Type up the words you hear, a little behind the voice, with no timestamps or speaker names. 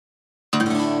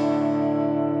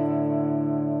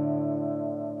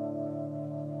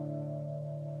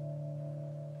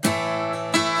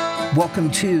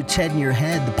Welcome to Ted in Your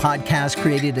Head, the podcast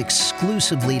created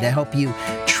exclusively to help you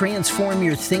transform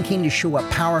your thinking to show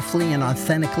up powerfully and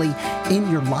authentically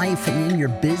in your life and in your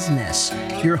business.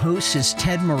 Your host is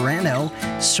Ted Moreno,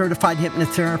 certified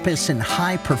hypnotherapist and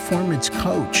high performance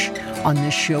coach. On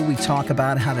this show, we talk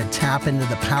about how to tap into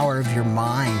the power of your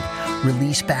mind,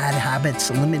 release bad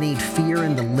habits, eliminate fear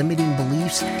and the limiting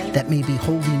beliefs that may be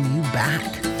holding you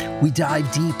back. We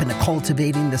dive deep into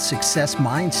cultivating the success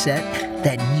mindset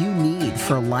that you need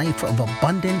for a life of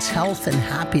abundance, health, and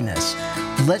happiness.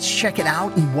 Let's check it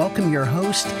out and welcome your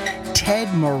host,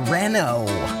 Ted Moreno.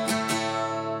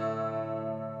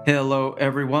 Hello,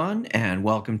 everyone, and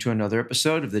welcome to another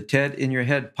episode of the Ted in Your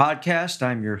Head podcast.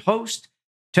 I'm your host,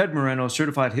 Ted Moreno,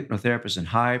 certified hypnotherapist and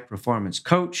high performance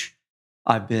coach.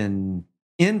 I've been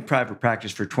in private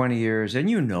practice for 20 years, and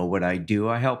you know what I do.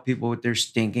 I help people with their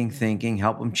stinking thinking,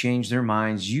 help them change their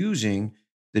minds using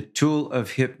the tool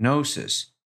of hypnosis.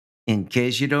 In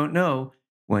case you don't know,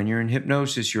 when you're in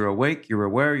hypnosis, you're awake, you're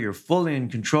aware, you're fully in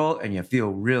control, and you feel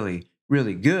really,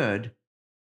 really good.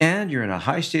 And you're in a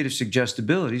high state of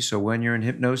suggestibility. So when you're in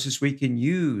hypnosis, we can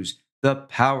use the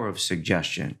power of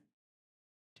suggestion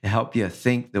to help you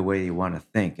think the way you want to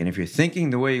think. And if you're thinking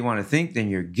the way you want to think, then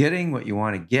you're getting what you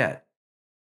want to get.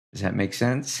 Does that make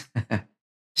sense?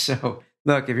 So,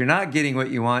 look, if you're not getting what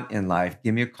you want in life,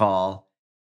 give me a call.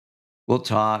 We'll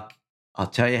talk. I'll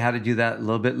tell you how to do that a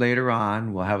little bit later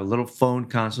on. We'll have a little phone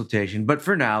consultation. But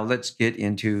for now, let's get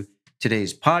into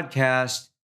today's podcast.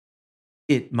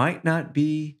 It might not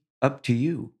be up to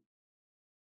you.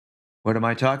 What am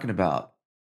I talking about?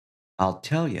 I'll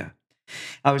tell you.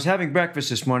 I was having breakfast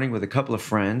this morning with a couple of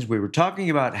friends. We were talking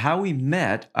about how we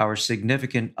met our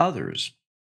significant others.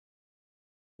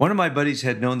 One of my buddies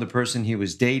had known the person he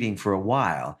was dating for a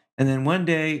while, and then one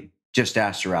day just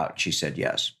asked her out. She said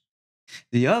yes.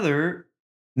 The other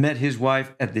met his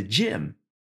wife at the gym.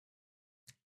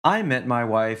 I met my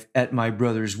wife at my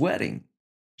brother's wedding.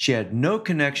 She had no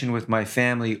connection with my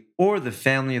family or the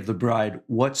family of the bride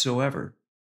whatsoever.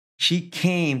 She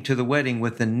came to the wedding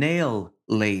with the nail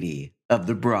lady of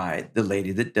the bride, the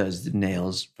lady that does the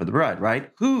nails for the bride, right?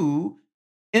 Who,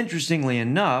 interestingly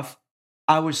enough,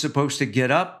 I was supposed to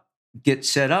get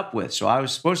set up with. So I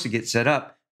was supposed to get set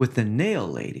up with the nail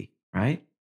lady, right?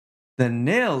 The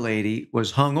nail lady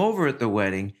was hung over at the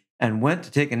wedding and went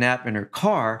to take a nap in her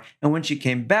car. And when she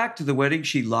came back to the wedding,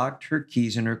 she locked her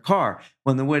keys in her car.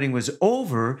 When the wedding was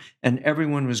over and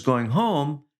everyone was going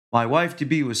home, my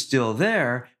wife-to-be was still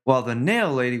there while the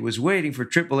nail lady was waiting for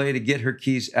AAA to get her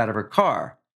keys out of her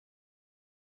car.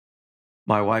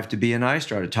 My wife-to-be and I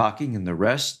started talking, and the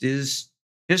rest is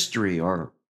history,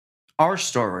 or our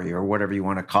story, or whatever you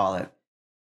want to call it.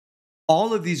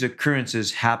 All of these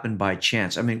occurrences happen by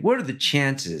chance. I mean, what are the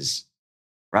chances,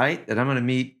 right, that I'm going to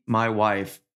meet my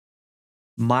wife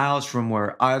miles from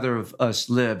where either of us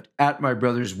lived at my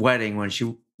brother's wedding when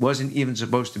she wasn't even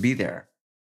supposed to be there?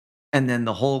 And then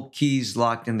the whole keys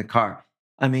locked in the car.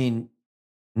 I mean,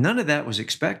 none of that was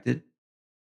expected.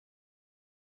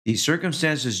 These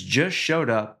circumstances just showed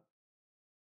up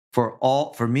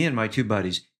for me and my two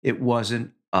buddies. It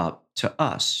wasn't up to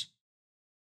us.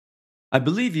 I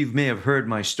believe you may have heard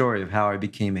my story of how I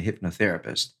became a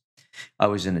hypnotherapist. I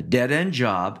was in a dead-end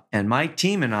job, and my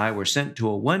team and I were sent to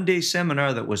a one-day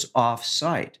seminar that was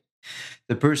off-site.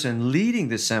 The person leading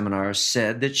the seminar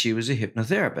said that she was a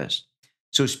hypnotherapist.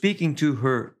 So speaking to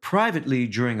her privately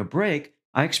during a break,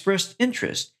 I expressed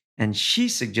interest, and she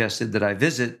suggested that I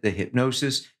visit the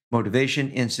Hypnosis Motivation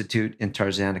Institute in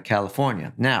Tarzana,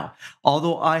 California. Now,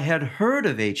 although I had heard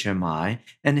of HMI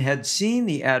and had seen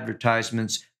the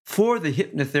advertisements for the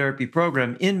hypnotherapy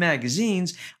program in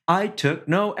magazines, I took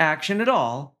no action at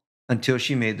all until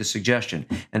she made the suggestion.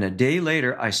 And a day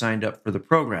later, I signed up for the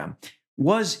program.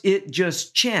 Was it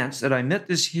just chance that I met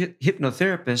this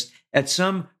hypnotherapist at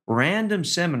some random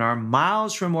seminar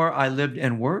miles from where I lived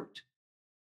and worked?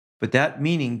 But that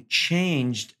meeting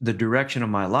changed the direction of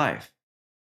my life.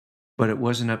 But it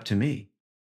wasn't up to me.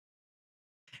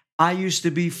 I used to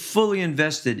be fully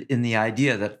invested in the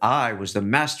idea that I was the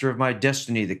master of my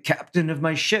destiny, the captain of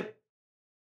my ship.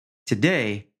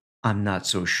 Today, I'm not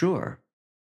so sure.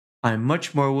 I'm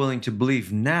much more willing to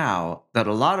believe now that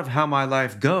a lot of how my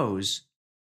life goes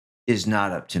is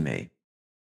not up to me.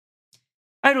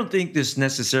 I don't think this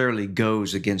necessarily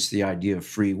goes against the idea of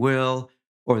free will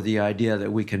or the idea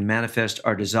that we can manifest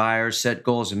our desires, set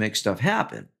goals, and make stuff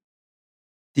happen.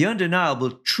 The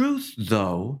undeniable truth,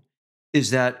 though,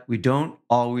 is that we don't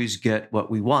always get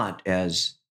what we want,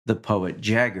 as the poet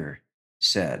Jagger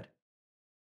said.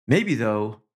 Maybe,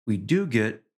 though, we do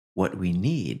get what we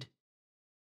need.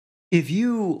 If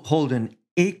you hold an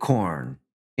acorn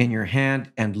in your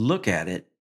hand and look at it,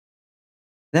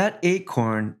 that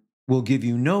acorn will give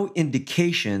you no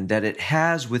indication that it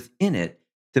has within it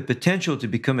the potential to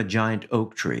become a giant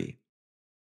oak tree.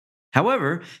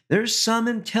 However, there's some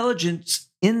intelligence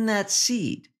in that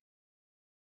seed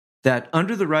that,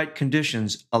 under the right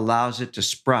conditions, allows it to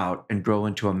sprout and grow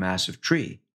into a massive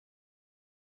tree.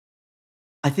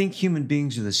 I think human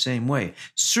beings are the same way.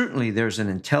 Certainly, there's an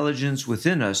intelligence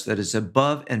within us that is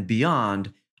above and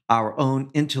beyond our own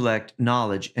intellect,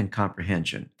 knowledge, and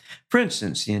comprehension. For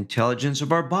instance, the intelligence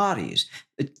of our bodies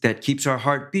that keeps our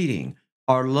heart beating,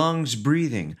 our lungs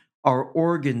breathing, our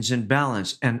organs in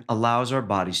balance, and allows our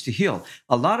bodies to heal.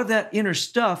 A lot of that inner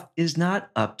stuff is not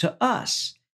up to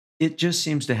us. It just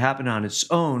seems to happen on its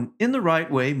own in the right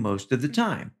way most of the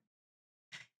time.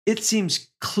 It seems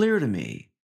clear to me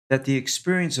that the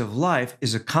experience of life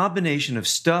is a combination of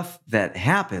stuff that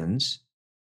happens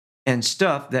and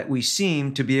stuff that we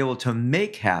seem to be able to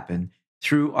make happen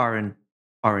through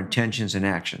our intentions and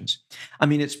actions. I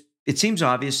mean, it seems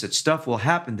obvious that stuff will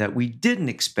happen that we didn't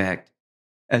expect,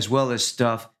 as well as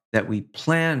stuff that we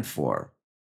planned for,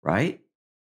 right?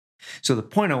 So the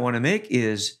point I want to make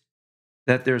is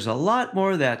that there's a lot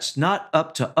more that's not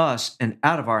up to us and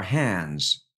out of our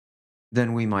hands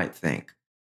than we might think.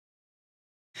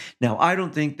 Now, I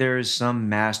don't think there is some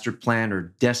master plan or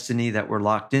destiny that we're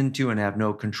locked into and have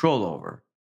no control over.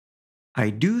 I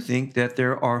do think that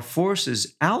there are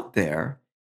forces out there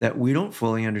that we don't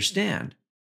fully understand.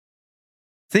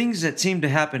 Things that seem to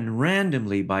happen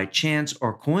randomly by chance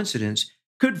or coincidence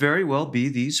could very well be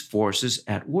these forces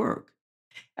at work,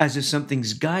 as if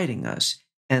something's guiding us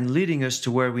and leading us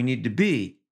to where we need to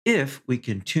be if we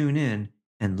can tune in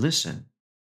and listen.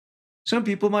 Some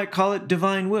people might call it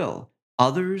divine will,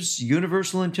 others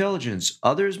universal intelligence,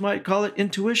 others might call it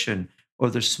intuition or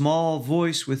the small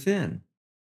voice within.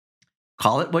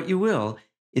 Call it what you will,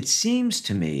 it seems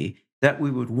to me that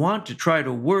we would want to try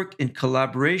to work in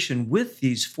collaboration with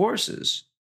these forces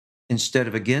instead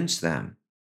of against them.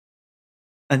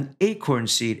 An acorn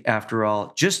seed, after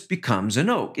all, just becomes an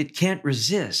oak. It can't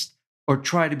resist or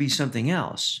try to be something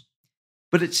else.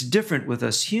 But it's different with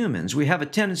us humans. We have a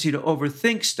tendency to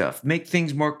overthink stuff, make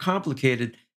things more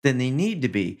complicated than they need to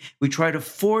be. We try to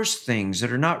force things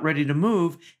that are not ready to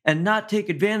move and not take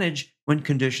advantage when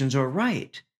conditions are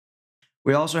right.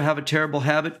 We also have a terrible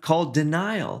habit called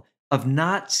denial, of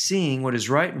not seeing what is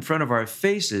right in front of our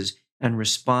faces and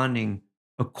responding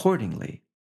accordingly.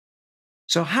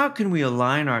 So how can we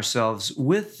align ourselves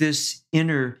with this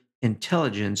inner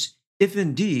intelligence if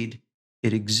indeed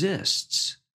it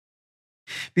exists?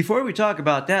 Before we talk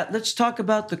about that, let's talk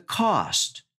about the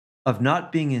cost of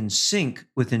not being in sync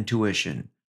with intuition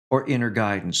or inner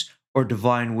guidance or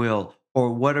divine will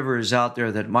or whatever is out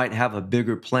there that might have a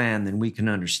bigger plan than we can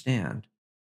understand.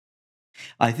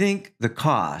 I think the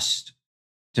cost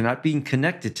to not being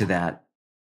connected to that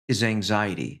is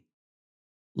anxiety,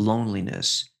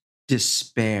 loneliness,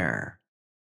 despair,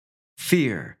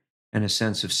 fear, and a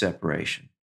sense of separation.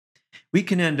 We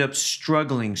can end up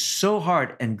struggling so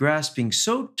hard and grasping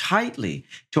so tightly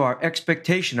to our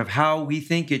expectation of how we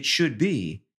think it should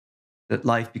be that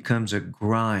life becomes a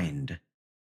grind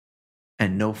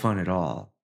and no fun at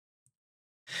all.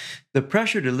 The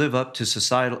pressure to live up to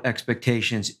societal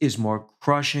expectations is more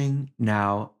crushing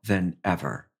now than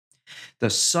ever. The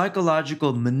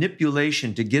psychological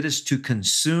manipulation to get us to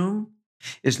consume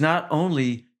is not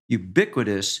only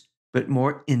ubiquitous, but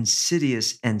more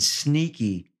insidious and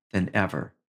sneaky than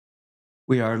ever.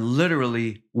 We are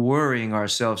literally worrying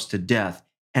ourselves to death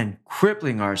and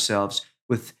crippling ourselves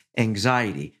with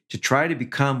anxiety to try to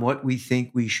become what we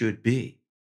think we should be.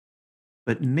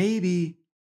 But maybe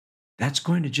that's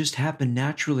going to just happen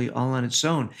naturally all on its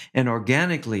own and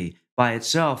organically by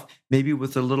itself, maybe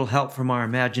with a little help from our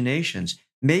imaginations.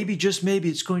 Maybe, just maybe,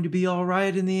 it's going to be all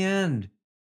right in the end.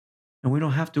 And we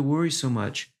don't have to worry so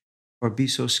much or be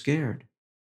so scared.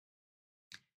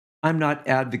 I'm not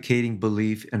advocating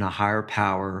belief in a higher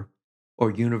power or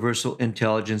universal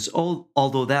intelligence,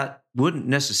 although that wouldn't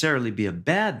necessarily be a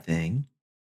bad thing.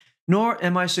 Nor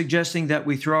am I suggesting that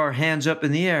we throw our hands up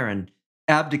in the air and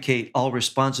abdicate all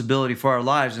responsibility for our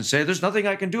lives and say, there's nothing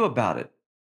I can do about it.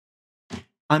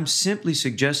 I'm simply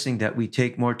suggesting that we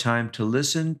take more time to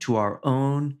listen to our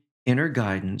own inner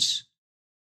guidance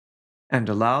and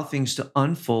allow things to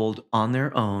unfold on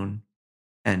their own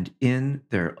and in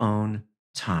their own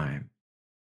time.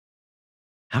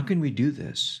 How can we do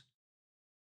this?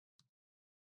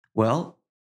 Well,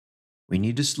 we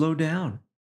need to slow down.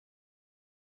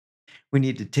 We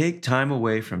need to take time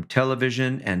away from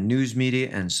television and news media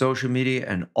and social media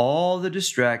and all the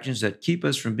distractions that keep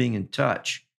us from being in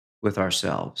touch with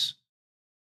ourselves.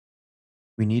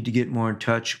 We need to get more in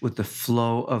touch with the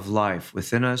flow of life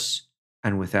within us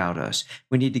and without us.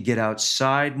 We need to get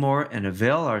outside more and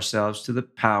avail ourselves to the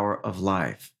power of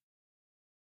life.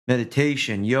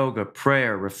 Meditation, yoga,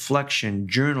 prayer, reflection,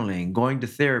 journaling, going to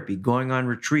therapy, going on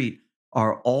retreat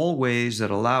are all ways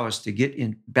that allow us to get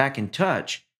back in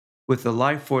touch with the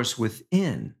life force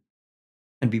within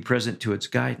and be present to its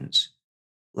guidance.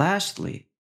 Lastly,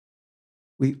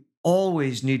 we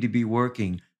always need to be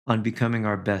working on becoming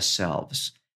our best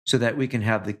selves so that we can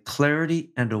have the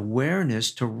clarity and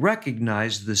awareness to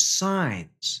recognize the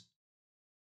signs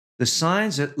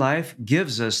that life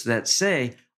gives us that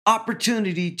say,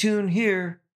 opportunity, tune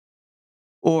here,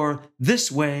 or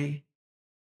this way,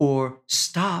 or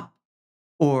stop,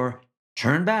 or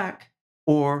turn back,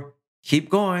 or keep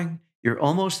going, you're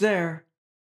almost there.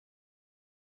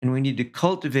 And we need to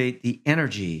cultivate the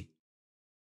energy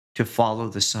to follow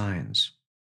the signs.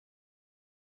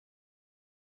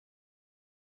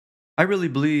 I really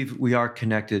believe we are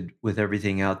connected with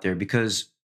everything out there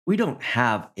because we don't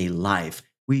have a life.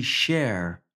 We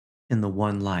share in the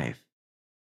one life.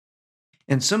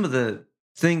 And some of the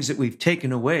things that we've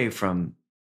taken away from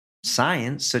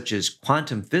science, such as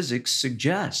quantum physics,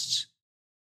 suggests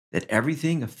that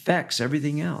everything affects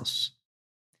everything else.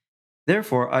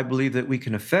 Therefore, I believe that we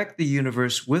can affect the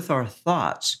universe with our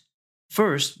thoughts,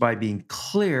 first by being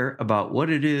clear about what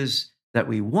it is that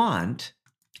we want,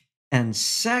 and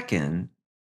second,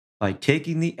 by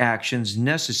taking the actions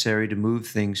necessary to move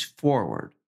things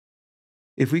forward.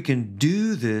 If we can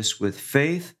do this with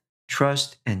faith,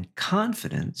 trust, and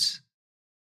confidence,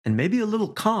 and maybe a little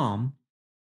calm,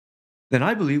 then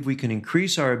I believe we can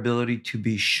increase our ability to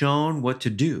be shown what to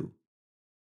do,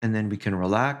 and then we can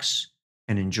relax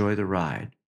and enjoy the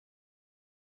ride.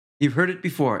 You've heard it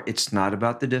before. It's not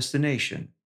about the destination.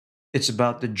 It's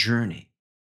about the journey.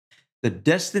 The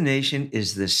destination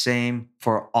is the same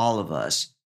for all of us: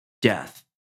 death.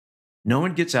 No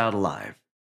one gets out alive.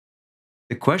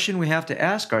 The question we have to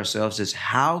ask ourselves is,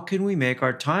 how can we make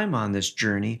our time on this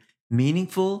journey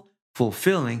meaningful,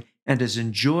 fulfilling, and as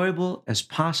enjoyable as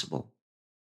possible?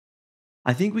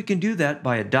 I think we can do that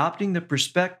by adopting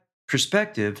the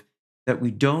perspective that we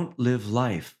don't live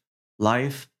life.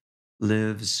 Life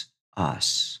lives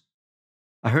us.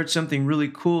 I heard something really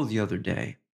cool the other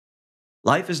day.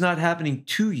 Life is not happening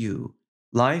to you.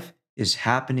 Life is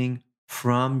happening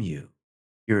from you.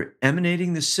 You're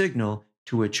emanating the signal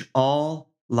to which all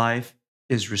life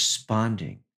is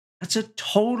responding. That's a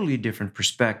totally different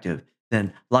perspective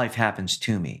than life happens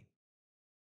to me.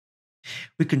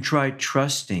 We can try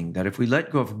trusting that if we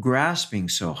let go of grasping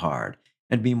so hard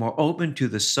and be more open to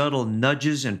the subtle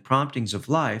nudges and promptings of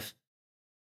life,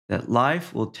 that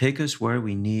life will take us where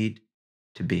we need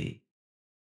to be.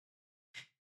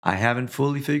 I haven't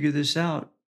fully figured this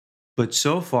out, but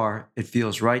so far it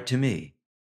feels right to me,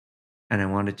 and I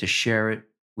wanted to share it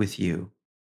with you.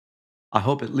 I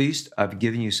hope at least I've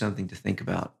given you something to think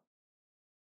about.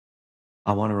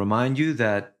 I want to remind you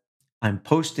that I'm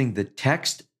posting the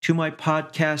text to my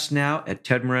podcast now at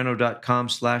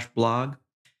tedmoreno.com/blog.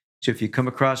 So if you come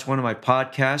across one of my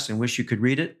podcasts and wish you could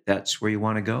read it, that's where you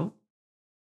want to go.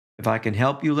 If I can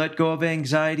help you let go of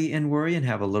anxiety and worry and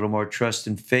have a little more trust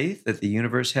and faith that the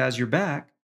universe has your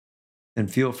back, then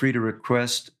feel free to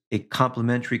request a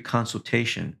complimentary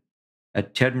consultation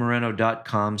at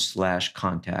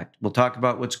tedmoreno.com/contact. We'll talk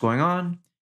about what's going on.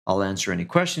 I'll answer any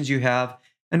questions you have,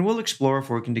 and we'll explore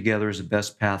if working together is the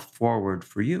best path forward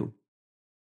for you.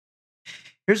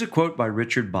 Here's a quote by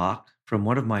Richard Bach from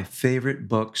one of my favorite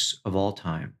books of all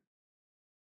time.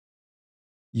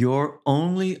 Your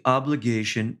only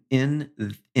obligation in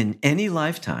any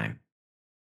lifetime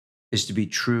is to be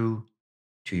true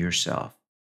to yourself.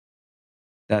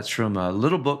 That's from a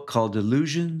little book called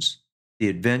Delusions, The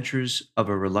Adventures of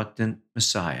a Reluctant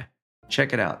Messiah.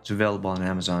 Check it out. It's available on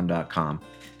Amazon.com.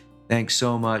 Thanks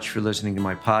so much for listening to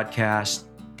my podcast.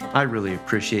 I really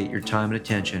appreciate your time and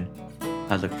attention.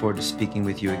 I look forward to speaking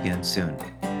with you again soon.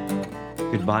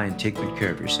 Goodbye and take good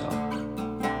care of yourself.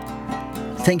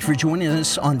 Thank you for joining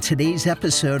us on today's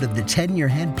episode of the TED in Your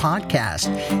Head podcast.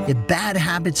 If bad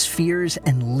habits, fears,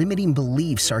 and limiting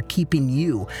beliefs are keeping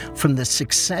you from the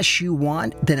success you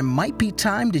want, then it might be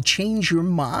time to change your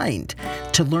mind.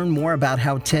 To learn more about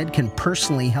how TED can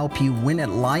personally help you win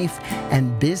at life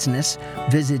and business,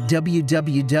 visit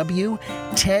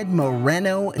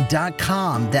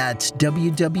www.tedmoreno.com. That's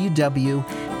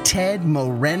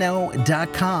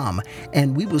www.tedmoreno.com.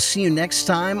 And we will see you next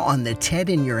time on the TED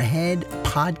in Your Head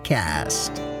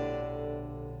podcast.